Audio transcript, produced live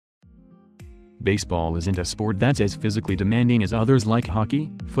Baseball isn't a sport that's as physically demanding as others like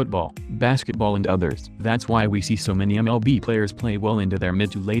hockey, football, basketball and others. That's why we see so many MLB players play well into their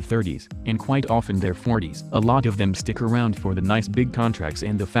mid to late 30s, and quite often their 40s. A lot of them stick around for the nice big contracts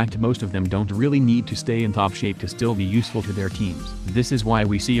and the fact most of them don't really need to stay in top shape to still be useful to their teams. This is why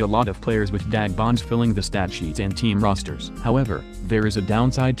we see a lot of players with dad bonds filling the stat sheets and team rosters. However, there is a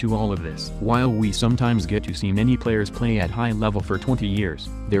downside to all of this. While we sometimes get to see many players play at high level for 20 years,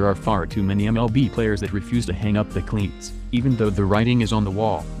 there are far too many MLB players that refuse to hang up the cleats, even though the writing is on the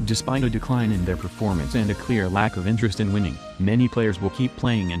wall. Despite a decline in their performance and a clear lack of interest in winning, many players will keep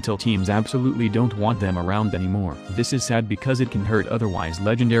playing until teams absolutely don't want them around anymore. This is sad because it can hurt otherwise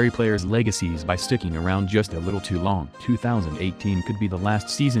legendary players' legacies by sticking around just a little too long. 2018 could be the last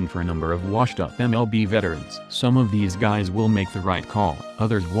season for a number of washed-up MLB veterans. Some of these guys will make the right call,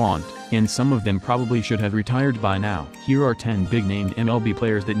 others won't, and some of them probably should have retired by now. Here are 10 big-named MLB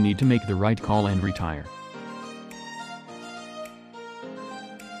players that need to make the right call and retire.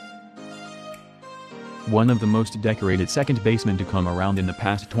 One of the most decorated second basemen to come around in the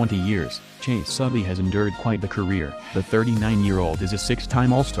past 20 years, Chase Utley has endured quite the career. The 39-year-old is a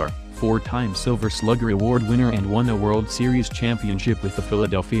 6-time All-Star, 4-time Silver Slugger Award winner and won a World Series championship with the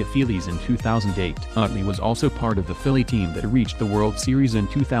Philadelphia Phillies in 2008. Utley was also part of the Philly team that reached the World Series in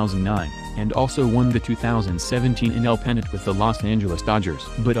 2009, and also won the 2017 NL pennant with the Los Angeles Dodgers.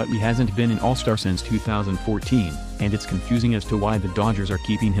 But Utley hasn't been an All-Star since 2014, and it's confusing as to why the Dodgers are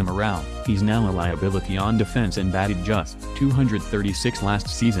keeping him around. He's now a liability on defense and batted just .236 last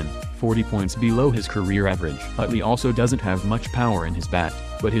season, 40 points below his career average. Utley also doesn't have much power in his bat,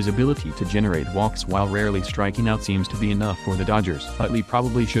 but his ability to generate walks while rarely striking out seems to be enough for the Dodgers. Utley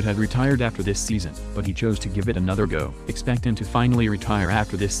probably should have retired after this season, but he chose to give it another go. Expect him to finally retire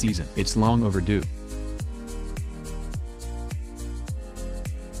after this season. It's long overdue.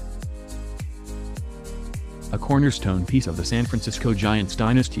 A cornerstone piece of the San Francisco Giants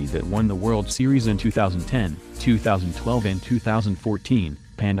dynasty that won the World Series in 2010, 2012 and 2014,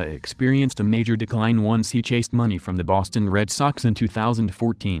 Panda experienced a major decline once he chased money from the Boston Red Sox in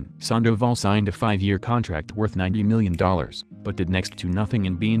 2014. Sandoval signed a 5-year contract worth $90 million, but did next to nothing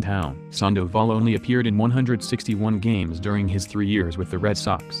in Beantown. Sandoval only appeared in 161 games during his 3 years with the Red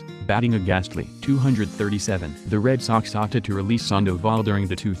Sox, batting a ghastly .237. The Red Sox opted to release Sandoval during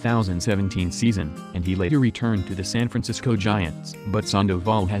the 2017 season, and he later returned to the San Francisco Giants. But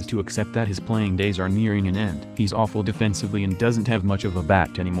Sandoval has to accept that his playing days are nearing an end. He's awful defensively and doesn't have much of a bat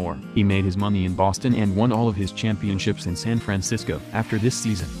anymore. He made his money in Boston and won all of his championships in San Francisco. After this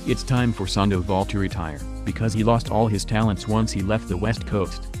season, it's time for Sandoval to retire, because he lost all his talents once he left the West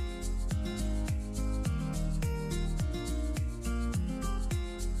Coast.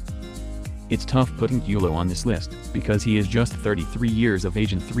 It's tough putting Tulo on this list, because he is just 33 years of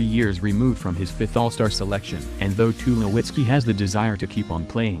age and 3 years removed from his 5th All-Star selection. And though Tulowitzki has the desire to keep on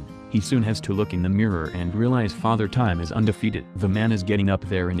playing, he soon has to look in the mirror and realize Father Time is undefeated. The man is getting up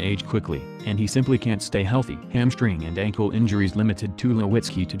there in age quickly, and he simply can't stay healthy. Hamstring and ankle injuries limited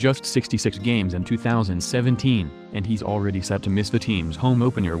Tulowitzki to just 66 games in 2017, and he's already set to miss the team's home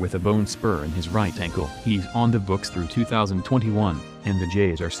opener with a bone spur in his right ankle. He's on the books through 2021, and the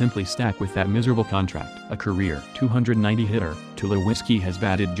Jays are simply stacked with that miserable contract. A career .290 hitter, Tulowitzki has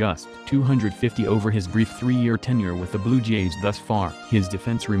batted just .250 over his brief 3-year tenure with the Blue Jays thus far. His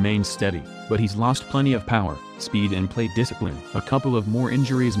defense remains steady, but he's lost plenty of power, speed and plate discipline. A couple of more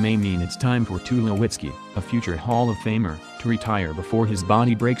injuries may mean it's time for Tulowitzki, a future Hall of Famer, to retire before his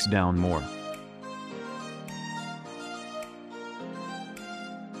body breaks down more.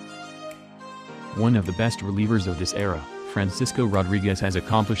 One of the best relievers of this era, Francisco Rodriguez has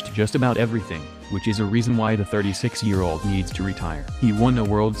accomplished just about everything, which is a reason why the 36-year-old needs to retire. He won a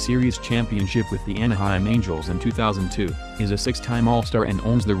World Series championship with the Anaheim Angels in 2002, is a 6-time All-Star and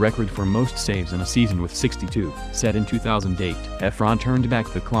owns the record for most saves in a season with 62, set in 2008. Efron turned back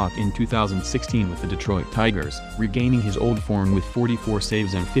the clock in 2016 with the Detroit Tigers, regaining his old form with 44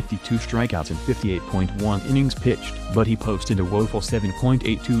 saves and 52 strikeouts in 58.1 innings pitched, but he posted a woeful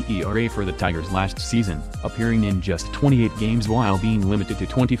 7.82 ERA for the Tigers last season, appearing in just 28 games while being limited to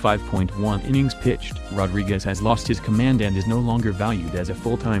 25.1 innings pitched. Rodriguez has lost his command and is no longer valued as a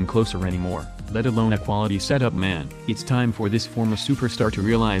full-time closer anymore, let alone a quality setup man. It's time for this former superstar to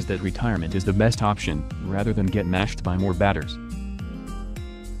realize that retirement is the best option, rather than get mashed by more batters.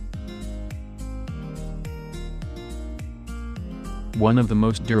 One of the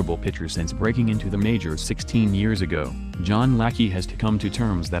most durable pitchers since breaking into the majors 16 years ago, John Lackey has to come to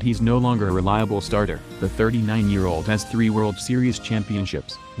terms that he's no longer a reliable starter. The 39-year-old has 3 World Series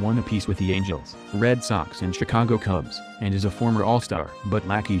championships, won apiece with the Angels, Red Sox and Chicago Cubs, and is a former All-Star. But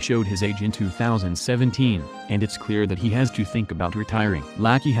Lackey showed his age in 2017, and it's clear that he has to think about retiring.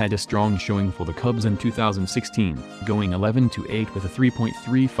 Lackey had a strong showing for the Cubs in 2016, going 11-8 with a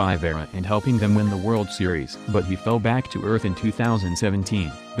 3.35 ERA and helping them win the World Series. But he fell back to earth in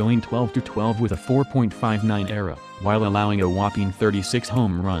 2017, going 12-12 with a 4.59 ERA, while allowing a whopping 36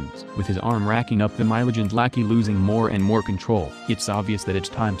 home runs. With his arm racking up the mileage and Lackey losing more and more control, it's obvious that it's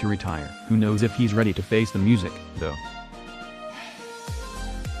time to retire. Who knows if he's ready to face the music, though.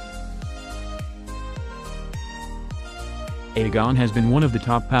 Egon has been one of the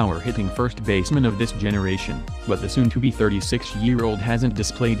top power-hitting first basemen of this generation, but the soon-to-be 36-year-old hasn't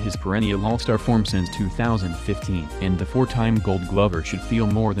displayed his perennial all-star form since 2015. And the four-time Gold Glover should feel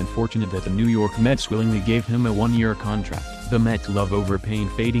more than fortunate that the New York Mets willingly gave him a one-year contract. The Mets love overpaying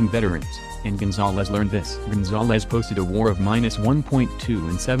fading veterans, and Gonzalez learned this. Gonzalez posted a WAR of -1.2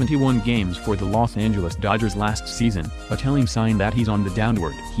 in 71 games for the Los Angeles Dodgers last season, a telling sign that he's on the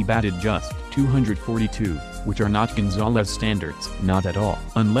downward. He batted just .242, which are not Gonzalez standards. Not at all.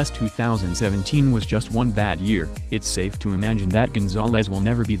 Unless 2017 was just one bad year, it's safe to imagine that Gonzalez will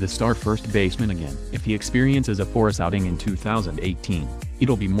never be the star first baseman again. If he experiences a porous outing in 2018,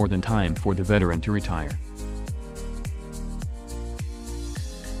 it'll be more than time for the veteran to retire.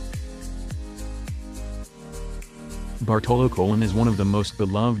 Bartolo Colon is one of the most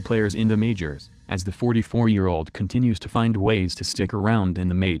beloved players in the majors, as the 44-year-old continues to find ways to stick around in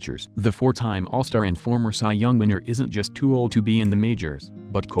the majors. The four-time All-Star and former Cy Young winner isn't just too old to be in the majors,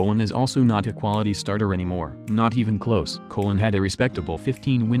 but Colon is also not a quality starter anymore. Not even close. Colon had a respectable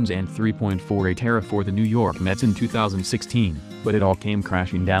 15 wins and 3.48 ERA for the New York Mets in 2016, but it all came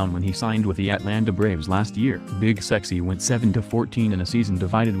crashing down when he signed with the Atlanta Braves last year. Big Sexy went 7-14 in a season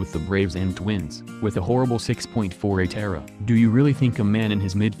divided with the Braves and Twins, with a horrible 6.48 ERA. Do you really think a man in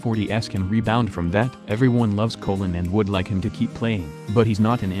his mid-40s can rebound from that? Everyone loves Colon and would like him to keep playing, but he's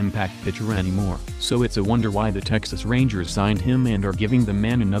not an impact pitcher anymore. So it's a wonder why the Texas Rangers signed him and are giving the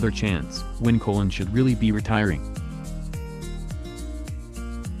man another chance, when Colon should really be retiring.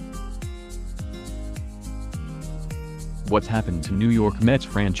 What's happened to New York Mets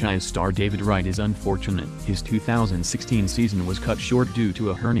franchise star David Wright is unfortunate. His 2016 season was cut short due to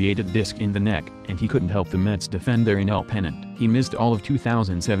a herniated disc in the neck, and he couldn't help the Mets defend their NL pennant. He missed all of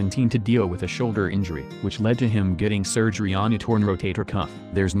 2017 to deal with a shoulder injury, which led to him getting surgery on a torn rotator cuff.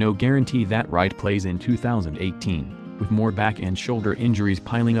 There's no guarantee that Wright plays in 2018, with more back and shoulder injuries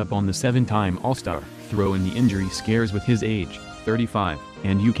piling up on the seven-time All-Star. Throw in the injury scares with his age, 35,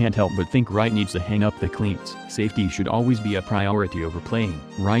 and you can't help but think Wright needs to hang up the cleats. Safety should always be a priority over playing.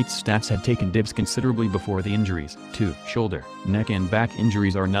 Wright's stats had taken dips considerably before the injuries, too. Shoulder, neck and back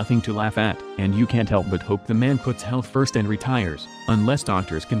injuries are nothing to laugh at, and you can't help but hope the man puts health first and retires, unless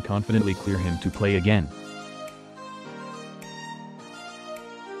doctors can confidently clear him to play again.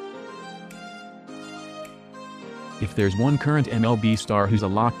 If there's one current MLB star who's a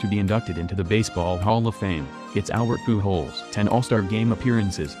lock to be inducted into the Baseball Hall of Fame, it's Albert Pujols. 10 All-Star Game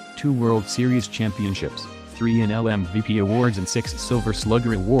appearances, 2 World Series championships, 3 NL MVP awards and 6 Silver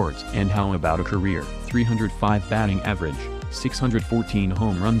Slugger awards. And how about a career, 305 batting average, 614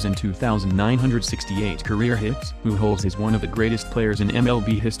 home runs and 2,968 career hits? Pujols is one of the greatest players in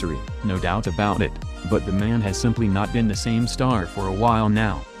MLB history, no doubt about it, but the man has simply not been the same star for a while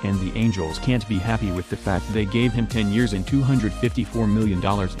now, and the Angels can't be happy with the fact they gave him 10 years and $254 million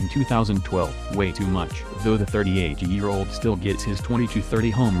in 2012, way too much. Though the 38-year-old still gets his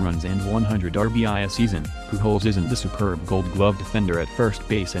 20-30 home runs and 100 RBI a season, Pujols isn't the superb Gold Glove defender at first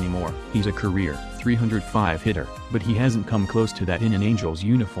base anymore. He's a career 305 hitter, but he hasn't come close to that in an Angels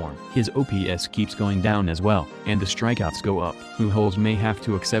uniform. His OPS keeps going down as well, and the strikeouts go up. Pujols may have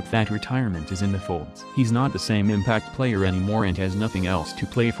to accept that retirement is in the folds. He's not the same impact player anymore and has nothing else to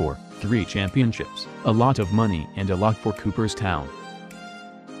play for. 3 championships, a lot of money and a lot for Cooperstown.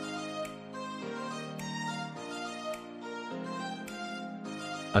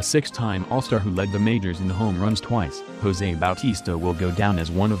 A 6-time All-Star who led the majors in home runs twice, Jose Bautista will go down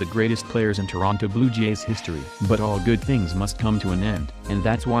as one of the greatest players in Toronto Blue Jays history. But all good things must come to an end, and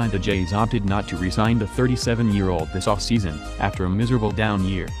that's why the Jays opted not to re-sign the 37-year-old this offseason. After a miserable down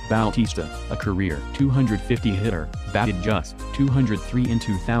year, Bautista, a career .250 hitter, batted just .203 in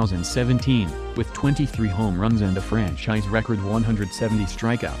 2017. with 23 home runs and a franchise record 170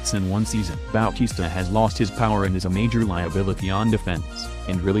 strikeouts in one season. Bautista has lost his power and is a major liability on defense,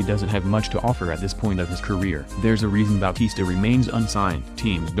 and really doesn't have much to offer at this point of his career. There's a reason Bautista remains unsigned.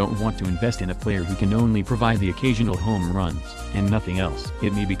 Teams don't want to invest in a player who can only provide the occasional home runs, and nothing else.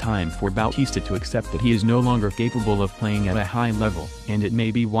 It may be time for Bautista to accept that he is no longer capable of playing at a high level, and it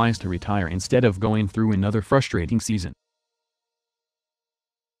may be wise to retire instead of going through another frustrating season.